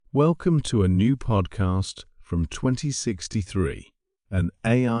Welcome to a new podcast from 2063, An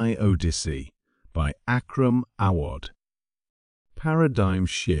AI Odyssey by Akram Awad. Paradigm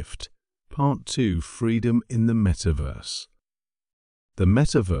Shift, Part 2, Freedom in the Metaverse. The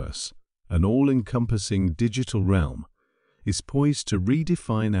Metaverse, an all-encompassing digital realm, is poised to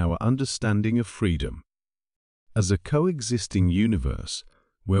redefine our understanding of freedom. As a coexisting universe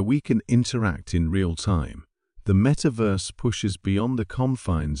where we can interact in real time, the Metaverse pushes beyond the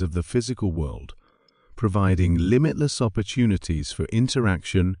confines of the physical world, providing limitless opportunities for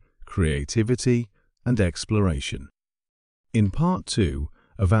interaction, creativity, and exploration. In Part 2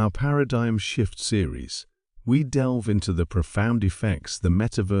 of our Paradigm Shift series, we delve into the profound effects the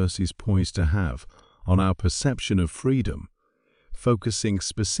Metaverse is poised to have on our perception of freedom, focusing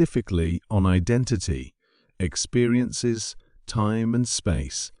specifically on identity, experiences, time and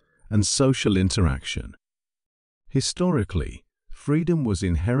space, and social interaction. Historically, freedom was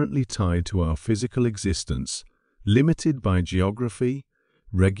inherently tied to our physical existence, limited by geography,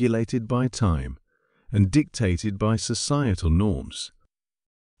 regulated by time, and dictated by societal norms.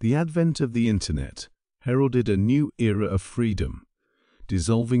 The advent of the Internet heralded a new era of freedom,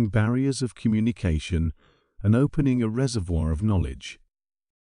 dissolving barriers of communication and opening a reservoir of knowledge.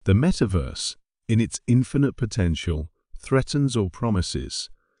 The Metaverse, in its infinite potential, threatens or promises,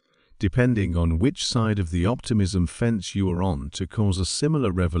 depending on which side of the optimism fence you are on, to cause a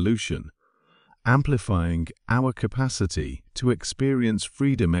similar revolution, amplifying our capacity to experience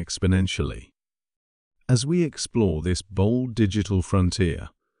freedom exponentially. As we explore this bold digital frontier,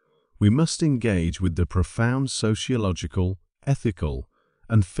 we must engage with the profound sociological, ethical,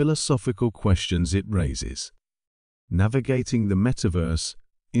 and philosophical questions it raises. Navigating the Metaverse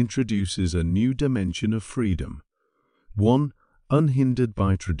introduces a new dimension of freedom, one unhindered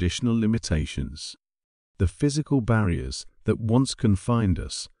by traditional limitations. The physical barriers that once confined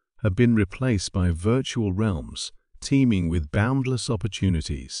us have been replaced by virtual realms teeming with boundless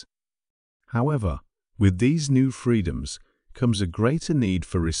opportunities. However, with these new freedoms comes a greater need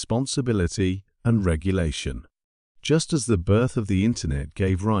for responsibility and regulation. Just as the birth of the Internet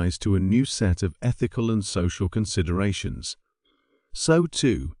gave rise to a new set of ethical and social considerations, so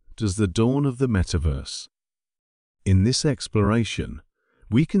too does the dawn of the Metaverse. In this exploration,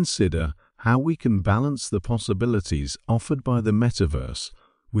 we consider how we can balance the possibilities offered by the Metaverse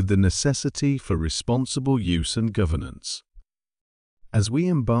with the necessity for responsible use and governance. As we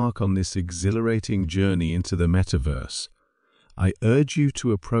embark on this exhilarating journey into the Metaverse, I urge you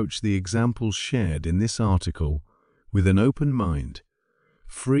to approach the examples shared in this article with an open mind,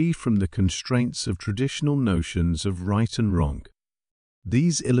 free from the constraints of traditional notions of right and wrong.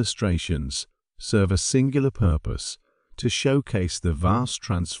 These illustrations serve a singular purpose: to showcase the vast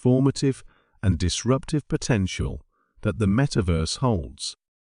transformative and disruptive potential that the Metaverse holds.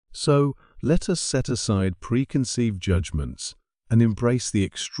 So, let us set aside preconceived judgments and embrace the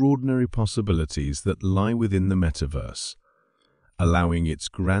extraordinary possibilities that lie within the Metaverse, allowing its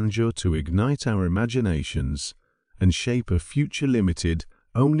grandeur to ignite our imaginations and shape a future limited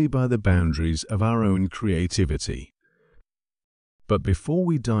only by the boundaries of our own creativity. But before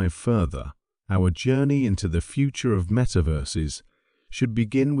we dive further, our journey into the future of metaverses should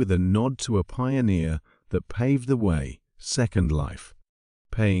begin with a nod to a pioneer that paved the way, Second Life.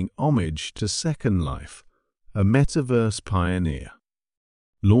 Paying homage to Second Life, a metaverse pioneer.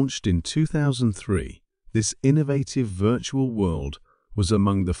 Launched in 2003, this innovative virtual world was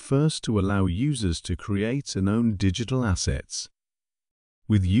among the first to allow users to create and own digital assets.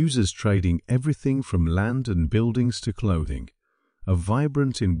 With users trading everything from land and buildings to clothing, a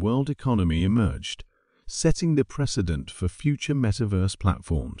vibrant in-world economy emerged, setting the precedent for future metaverse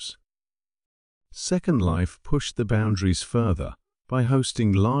platforms. Second Life pushed the boundaries further by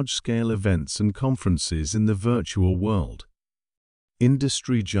hosting large-scale events and conferences in the virtual world.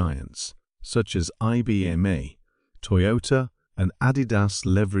 Industry giants such as IBM, Toyota, and Adidas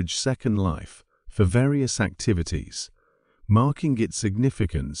leveraged Second Life for various activities, marking its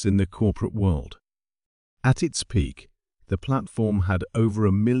significance in the corporate world. At its peak, the platform had over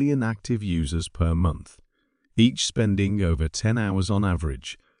 1 million active users per month, each spending over 10 hours on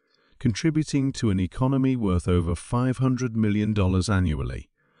average, contributing to an economy worth over $500 million annually,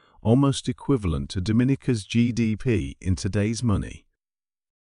 almost equivalent to Dominica's GDP in today's money.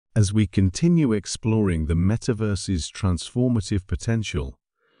 As we continue exploring the Metaverse's transformative potential,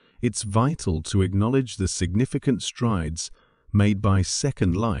 it's vital to acknowledge the significant strides made by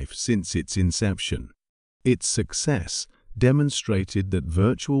Second Life since its inception. Its success demonstrated that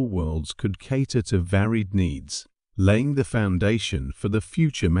virtual worlds could cater to varied needs, laying the foundation for the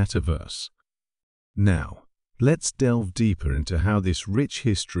future metaverse. Now, Let's delve deeper into how this rich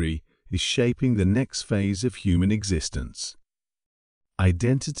history is shaping the next phase of human existence.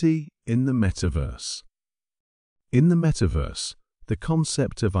 Identity in the Metaverse. In the Metaverse, the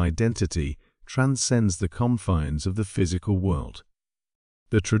concept of identity transcends the confines of the physical world.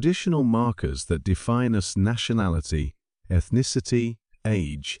 The traditional markers that define us, nationality, ethnicity,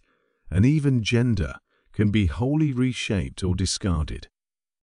 age, and even gender, can be wholly reshaped or discarded.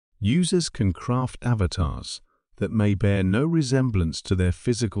 Users can craft avatars that may bear no resemblance to their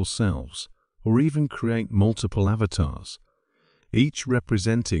physical selves, or even create multiple avatars, each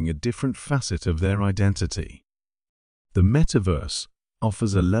representing a different facet of their identity. The Metaverse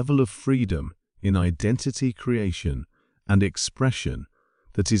offers a level of freedom in identity creation and expression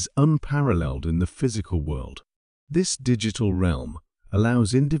that is unparalleled in the physical world. This digital realm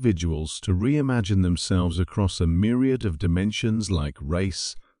allows individuals to reimagine themselves across a myriad of dimensions like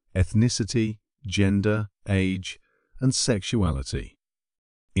race, ethnicity, gender, age, and sexuality.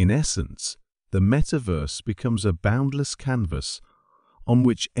 In essence, the Metaverse becomes a boundless canvas on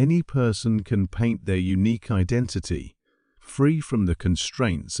which any person can paint their unique identity, free from the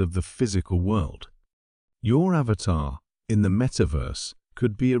constraints of the physical world. Your avatar in the Metaverse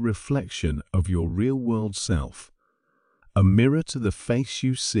could be a reflection of your real-world self, a mirror to the face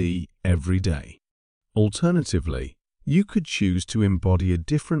you see every day. Alternatively, you could choose to embody a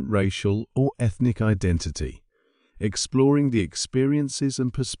different racial or ethnic identity, exploring the experiences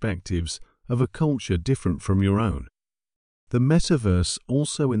and perspectives of a culture different from your own. The Metaverse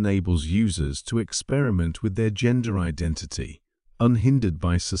also enables users to experiment with their gender identity, unhindered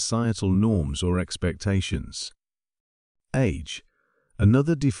by societal norms or expectations. Age,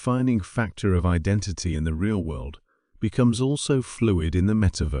 another defining factor of identity in the real world, becomes also fluid in the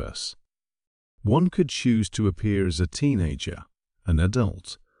Metaverse. One could choose to appear as a teenager, an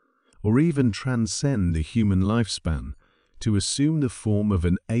adult, or even transcend the human lifespan to assume the form of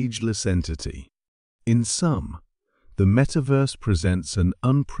an ageless entity. In sum, the Metaverse presents an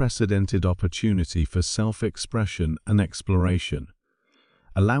unprecedented opportunity for self-expression and exploration,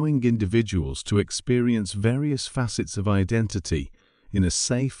 allowing individuals to experience various facets of identity in a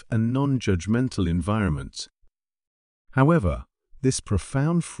safe and non-judgmental environment. However, this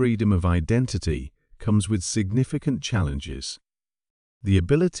profound freedom of identity comes with significant challenges. The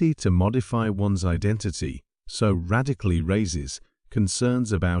ability to modify one's identity so radically raises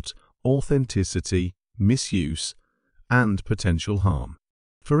concerns about authenticity, misuse, and potential harm.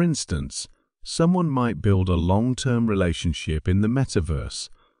 For instance, someone might build a long-term relationship in the Metaverse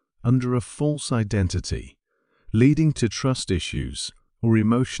under a false identity, leading to trust issues or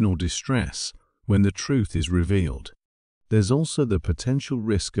emotional distress when the truth is revealed. There's also the potential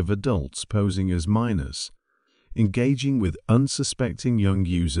risk of adults posing as minors, engaging with unsuspecting young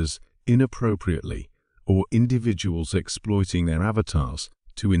users inappropriately, or individuals exploiting their avatars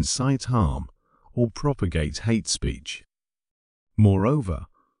to incite harm or propagate hate speech. Moreover,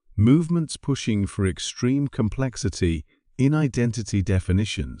 movements pushing for extreme complexity in identity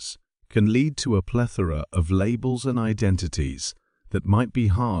definitions can lead to a plethora of labels and identities that might be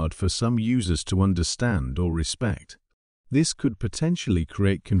hard for some users to understand or respect. This could potentially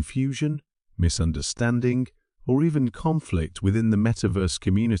create confusion, misunderstanding, or even conflict within the Metaverse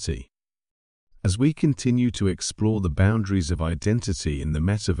community. As we continue to explore the boundaries of identity in the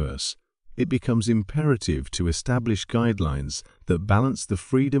Metaverse, it becomes imperative to establish guidelines that balance the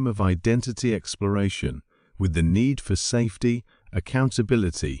freedom of identity exploration with the need for safety,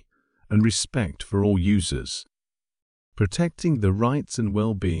 accountability, and respect for all users. Protecting the rights and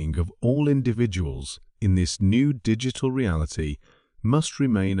well-being of all individuals in this new digital reality must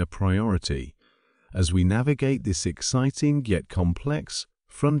remain a priority as we navigate this exciting yet complex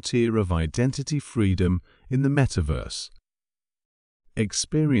frontier of identity freedom in the Metaverse.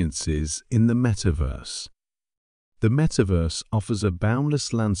 Experiences in the Metaverse. The Metaverse offers a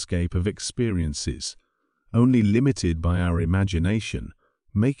boundless landscape of experiences, only limited by our imagination,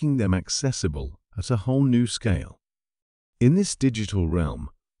 making them accessible at a whole new scale. In this digital realm,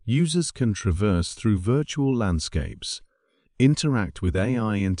 users can traverse through virtual landscapes, interact with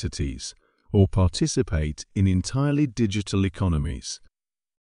AI entities, or participate in entirely digital economies.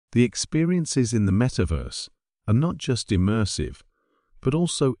 The experiences in the Metaverse are not just immersive, but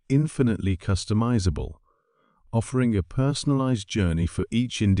also infinitely customizable, offering a personalized journey for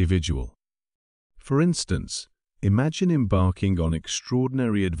each individual. For instance, imagine embarking on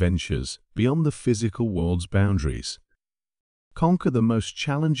extraordinary adventures beyond the physical world's boundaries. Conquer the most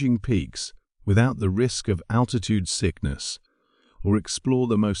challenging peaks without the risk of altitude sickness, or explore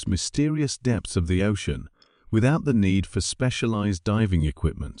the most mysterious depths of the ocean without the need for specialized diving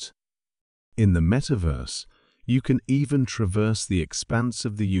equipment. In the Metaverse, You can even traverse the expanse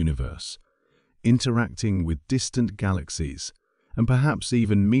of the universe, interacting with distant galaxies, and perhaps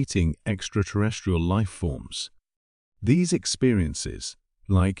even meeting extraterrestrial life forms. These experiences,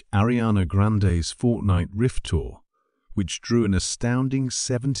 like Ariana Grande's Fortnite Rift Tour, which drew an astounding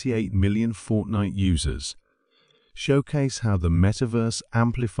 78 million Fortnite users, showcase how the metaverse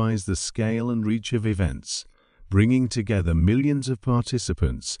amplifies the scale and reach of events, bringing together millions of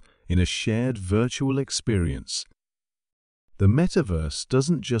participants in a shared virtual experience. The metaverse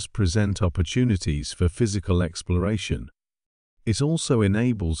doesn't just present opportunities for physical exploration. It also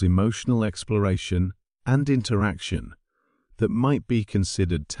enables emotional exploration and interaction that might be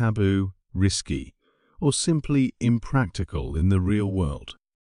considered taboo, risky, or simply impractical in the real world.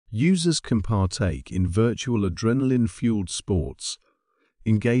 Users can partake in virtual adrenaline-fueled sports,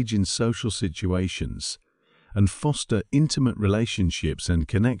 engage in social situations, and foster intimate relationships and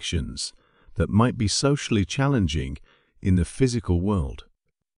connections that might be socially challenging in the physical world.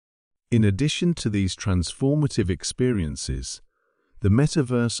 In addition to these transformative experiences, the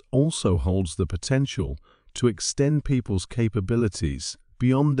metaverse also holds the potential to extend people's capabilities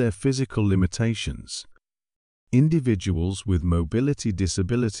beyond their physical limitations. Individuals with mobility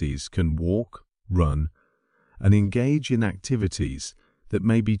disabilities can walk, run, and engage in activities that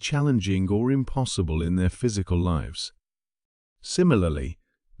may be challenging or impossible in their physical lives. Similarly,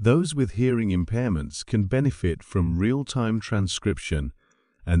 those with hearing impairments can benefit from real-time transcription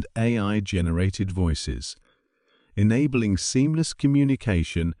and AI-generated voices, enabling seamless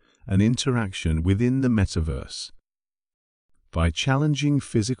communication and interaction within the metaverse. By challenging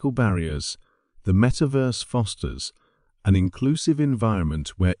physical barriers, the metaverse fosters an inclusive environment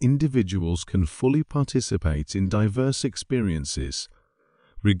where individuals can fully participate in diverse experiences,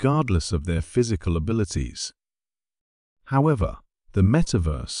 regardless of their physical abilities. However, the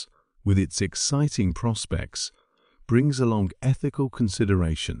metaverse, with its exciting prospects, brings along ethical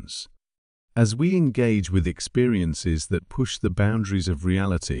considerations. As we engage with experiences that push the boundaries of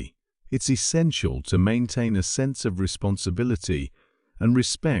reality, it's essential to maintain a sense of responsibility and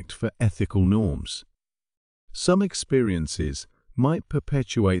respect for ethical norms. Some experiences might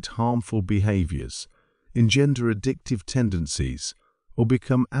perpetuate harmful behaviors, engender addictive tendencies, or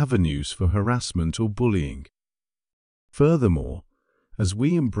become avenues for harassment or bullying. Furthermore, as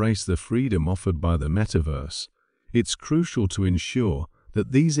we embrace the freedom offered by the metaverse, it's crucial to ensure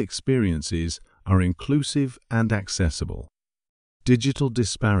that these experiences are inclusive and accessible. Digital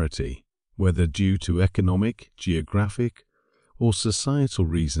disparity, whether due to economic, geographic, or societal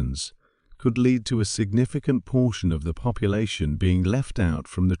reasons, could lead to a significant portion of the population being left out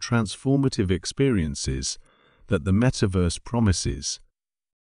from the transformative experiences that the metaverse promises.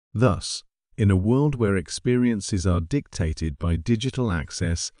 Thus, in a world where experiences are dictated by digital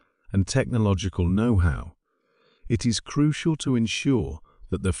access and technological know-how, it is crucial to ensure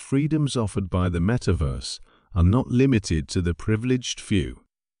that the freedoms offered by the metaverse are not limited to the privileged few.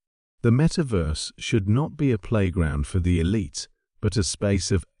 The metaverse should not be a playground for the elite, but a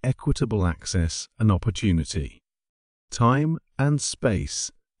space of equitable access and opportunity. Time and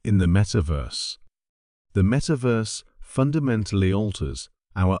space in the metaverse. The metaverse fundamentally alters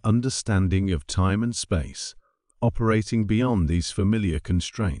our understanding of time and space, operating beyond these familiar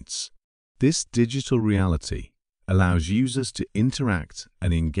constraints. This digital reality allows users to interact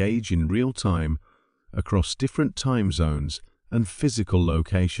and engage in real time across different time zones and physical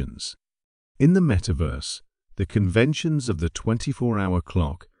locations. In the metaverse, the conventions of the 24-hour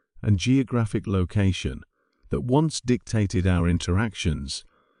clock and geographic location that once dictated our interactions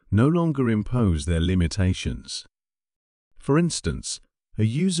no longer impose their limitations. For instance, a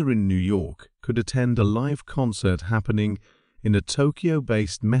user in New York could attend a live concert happening in a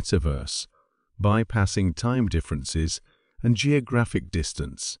Tokyo-based metaverse, bypassing time differences and geographic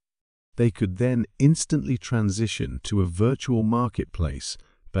distance. They could then instantly transition to a virtual marketplace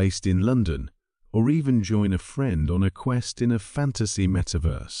based in London, or even join a friend on a quest in a fantasy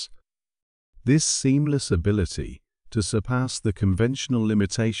metaverse. This seamless ability to surpass the conventional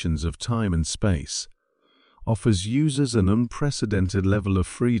limitations of time and space offers users an unprecedented level of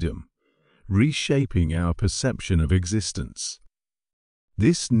freedom, reshaping our perception of existence.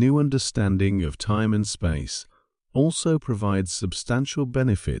 This new understanding of time and space also provides substantial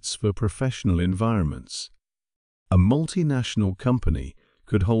benefits for professional environments. A multinational company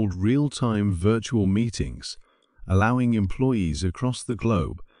could hold real-time virtual meetings, allowing employees across the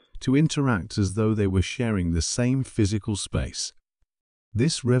globe to interact as though they were sharing the same physical space.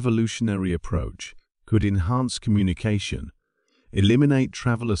 This revolutionary approach could enhance communication, eliminate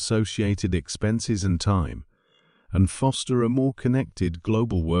travel-associated expenses and time, and foster a more connected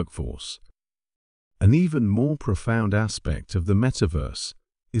global workforce. An even more profound aspect of the metaverse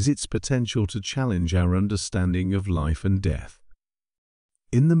is its potential to challenge our understanding of life and death.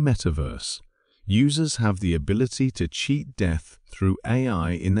 In the metaverse, users have the ability to cheat death through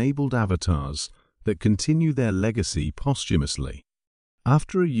AI-enabled avatars that continue their legacy posthumously.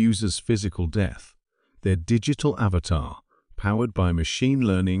 After a user's physical death, their digital avatar, powered by machine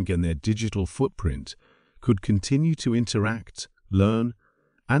learning and their digital footprint, could continue to interact, learn,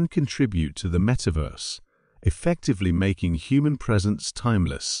 and contribute to the metaverse, effectively making human presence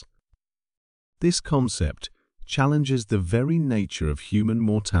timeless. This concept challenges the very nature of human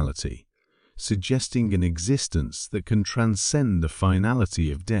mortality, suggesting an existence that can transcend the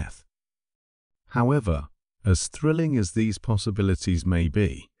finality of death. However, as thrilling as these possibilities may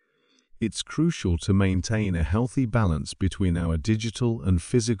be, it's crucial to maintain a healthy balance between our digital and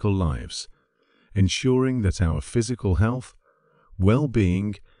physical lives, ensuring that our physical health,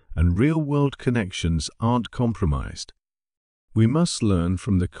 well-being, and real-world connections aren't compromised. We must learn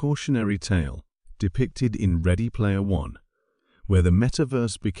from the cautionary tale depicted in Ready Player One, where the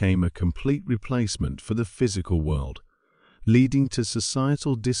metaverse became a complete replacement for the physical world, leading to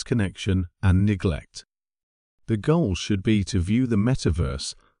societal disconnection and neglect. The goal should be to view the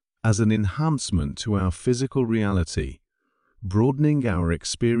metaverse as an enhancement to our physical reality, broadening our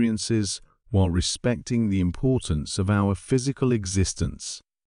experiences while respecting the importance of our physical existence.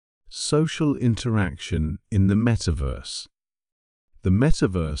 Social interaction in the metaverse. The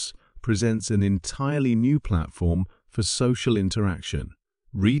metaverse presents an entirely new platform for social interaction,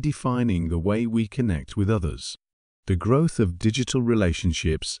 redefining the way we connect with others. The growth of digital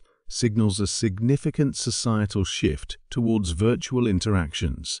relationships signals a significant societal shift towards virtual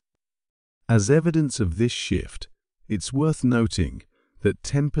interactions. As evidence of this shift, it's worth noting that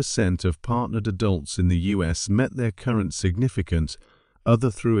 10% of partnered adults in the US met their current significant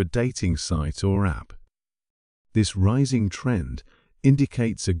other through a dating site or app. This rising trend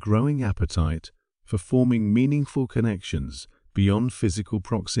indicates a growing appetite for forming meaningful connections beyond physical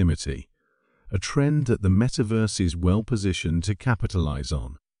proximity, a trend that the metaverse is well positioned to capitalize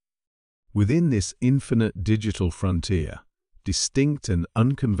on. Within this infinite digital frontier, distinct and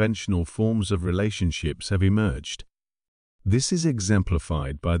unconventional forms of relationships have emerged. This is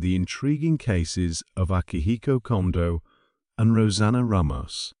exemplified by the intriguing cases of Akihiko Kondo and Rosanna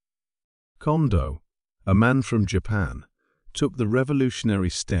Ramos. Kondo, a man from Japan, took the revolutionary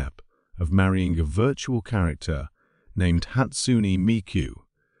step of marrying a virtual character named Hatsune Miku,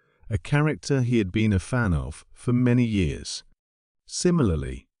 a character he had been a fan of for many years.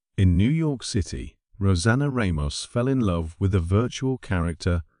 Similarly, in New York City, Rosanna Ramos fell in love with a virtual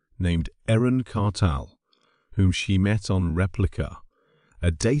character named Erin Cartal, whom she met on Replica,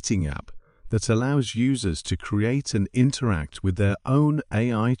 a dating app that allows users to create and interact with their own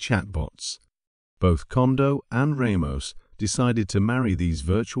AI chatbots. Both Kondo and Ramos decided to marry these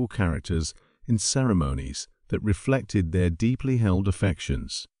virtual characters in ceremonies that reflected their deeply held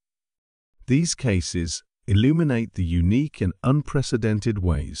affections. These cases illuminate the unique and unprecedented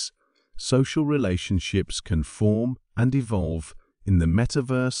ways social relationships can form and evolve in the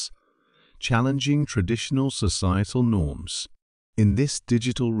metaverse, challenging traditional societal norms. In this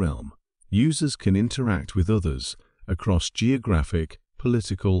digital realm, users can interact with others across geographic,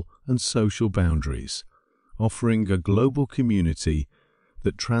 political, and social boundaries, offering a global community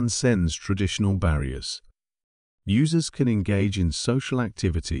that transcends traditional barriers. Users can engage in social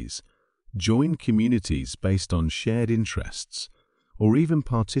activities, join communities based on shared interests, or even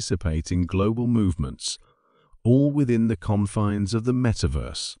participate in global movements, all within the confines of the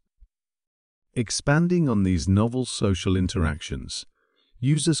metaverse. Expanding on these novel social interactions,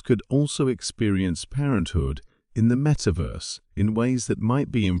 users could also experience parenthood in the metaverse in ways that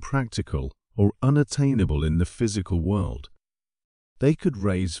might be impractical or unattainable in the physical world. They could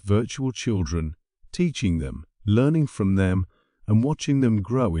raise virtual children, teaching them, learning from them, and watching them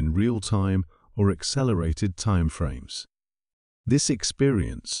grow in real time or accelerated timeframes. This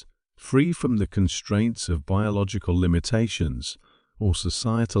experience, free from the constraints of biological limitations or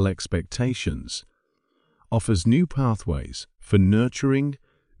societal expectations, offers new pathways for nurturing,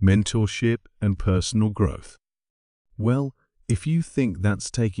 mentorship, and personal growth. Well, if you think that's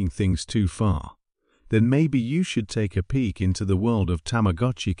taking things too far, then maybe you should take a peek into the world of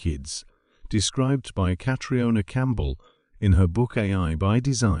Tamagotchi kids, described by Catriona Campbell in her book AI by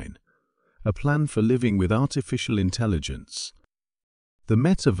Design, A Plan for Living with Artificial Intelligence. The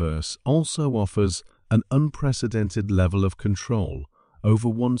metaverse also offers an unprecedented level of control over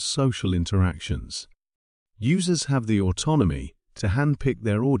one's social interactions. Users have the autonomy to handpick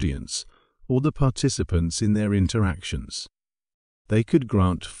their audience or the participants in their interactions. They could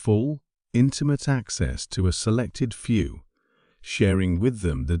grant full, intimate access to a selected few, sharing with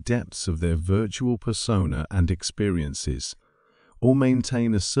them the depths of their virtual persona and experiences, or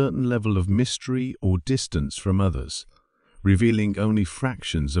maintain a certain level of mystery or distance from others, revealing only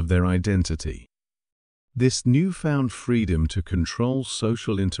fractions of their identity. This newfound freedom to control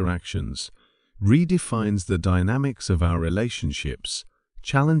social interactions redefines the dynamics of our relationships,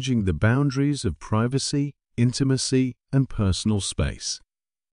 challenging the boundaries of privacy, intimacy, and personal space.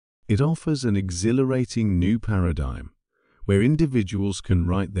 It offers an exhilarating new paradigm, where individuals can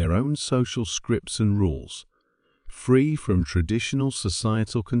write their own social scripts and rules, free from traditional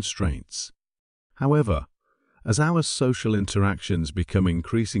societal constraints. However, as our social interactions become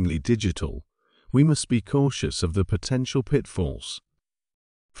increasingly digital, we must be cautious of the potential pitfalls.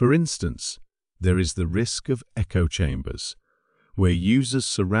 For instance, there is the risk of echo chambers, where users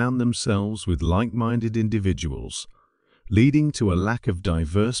surround themselves with like-minded individuals, leading to a lack of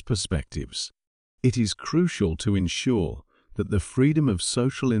diverse perspectives. It is crucial to ensure that the freedom of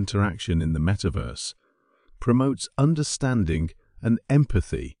social interaction in the metaverse promotes understanding and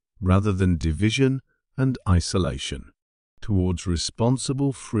empathy rather than division and isolation, towards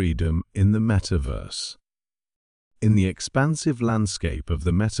responsible freedom in the metaverse. In the expansive landscape of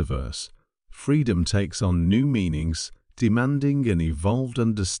the metaverse, freedom takes on new meanings, demanding an evolved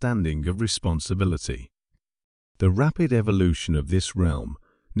understanding of responsibility. The rapid evolution of this realm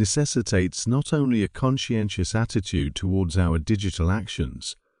necessitates not only a conscientious attitude towards our digital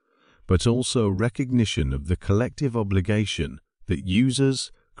actions, but also recognition of the collective obligation that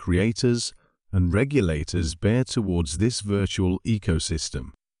users, creators, and regulators bear towards this virtual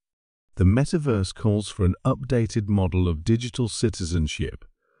ecosystem. The metaverse calls for an updated model of digital citizenship,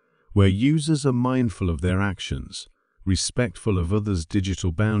 where users are mindful of their actions, respectful of others'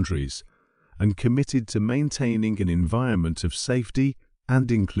 digital boundaries, and committed to maintaining an environment of safety and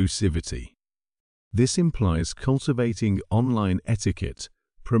inclusivity. This implies cultivating online etiquette,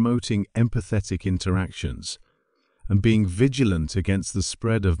 promoting empathetic interactions, and being vigilant against the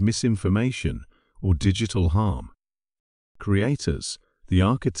spread of misinformation or digital harm. Creators, the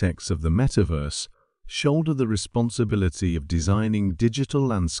architects of the metaverse, shoulder the responsibility of designing digital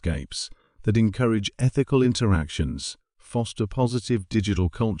landscapes that encourage ethical interactions, foster positive digital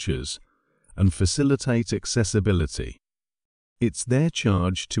cultures, and facilitate accessibility. It's their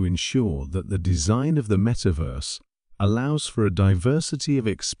charge to ensure that the design of the metaverse allows for a diversity of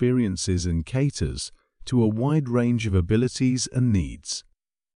experiences and caters to a wide range of abilities and needs.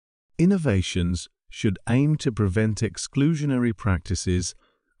 Innovations should aim to prevent exclusionary practices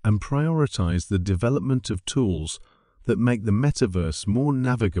and prioritize the development of tools that make the metaverse more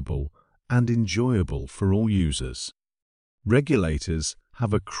navigable and enjoyable for all users. Regulators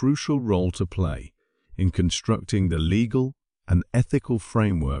have a crucial role to play in constructing the legal and ethical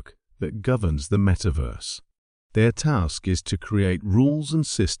framework that governs the metaverse. Their task is to create rules and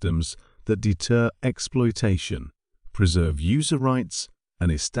systems that deter exploitation, preserve user rights,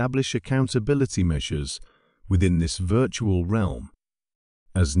 and establish accountability measures within this virtual realm.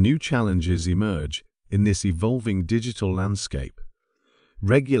 As new challenges emerge in this evolving digital landscape,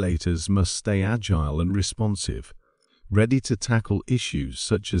 regulators must stay agile and responsive, ready to tackle issues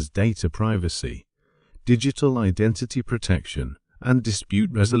such as data privacy, digital identity protection, and dispute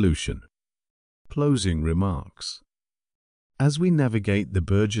resolution. Closing remarks. As we navigate the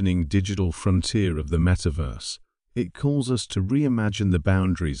burgeoning digital frontier of the metaverse, it calls us to reimagine the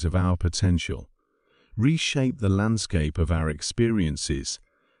boundaries of our potential, reshape the landscape of our experiences,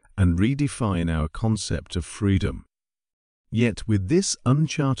 and redefine our concept of freedom. Yet with this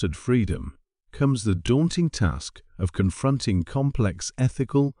uncharted freedom comes the daunting task of confronting complex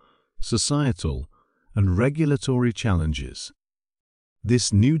ethical, societal, and regulatory challenges.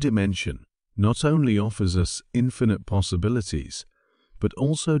 This new dimension not only offers us infinite possibilities, but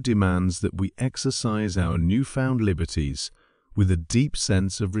also demands that we exercise our newfound liberties with a deep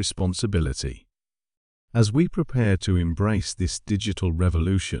sense of responsibility. As we prepare to embrace this digital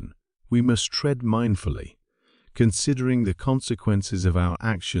revolution, we must tread mindfully, considering the consequences of our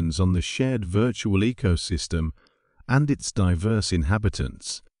actions on the shared virtual ecosystem and its diverse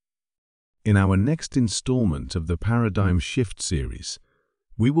inhabitants. In our next installment of the Paradigm Shift series,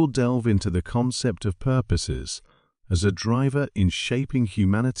 we will delve into the concept of purposes as a driver in shaping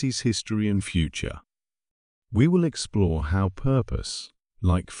humanity's history and future. We will explore how purpose,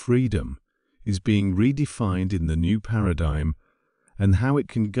 like freedom, is being redefined in the new paradigm and how it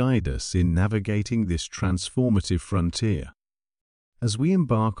can guide us in navigating this transformative frontier. As we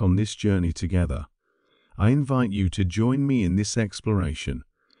embark on this journey together, I invite you to join me in this exploration,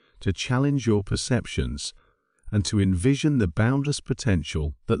 to challenge your perceptions and to envision the boundless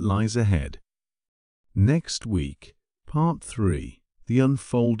potential that lies ahead. Next week, Part 3, The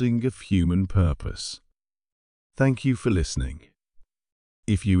Unfolding of Human Purpose. Thank you for listening.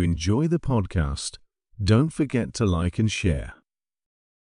 If you enjoy the podcast, don't forget to like and share.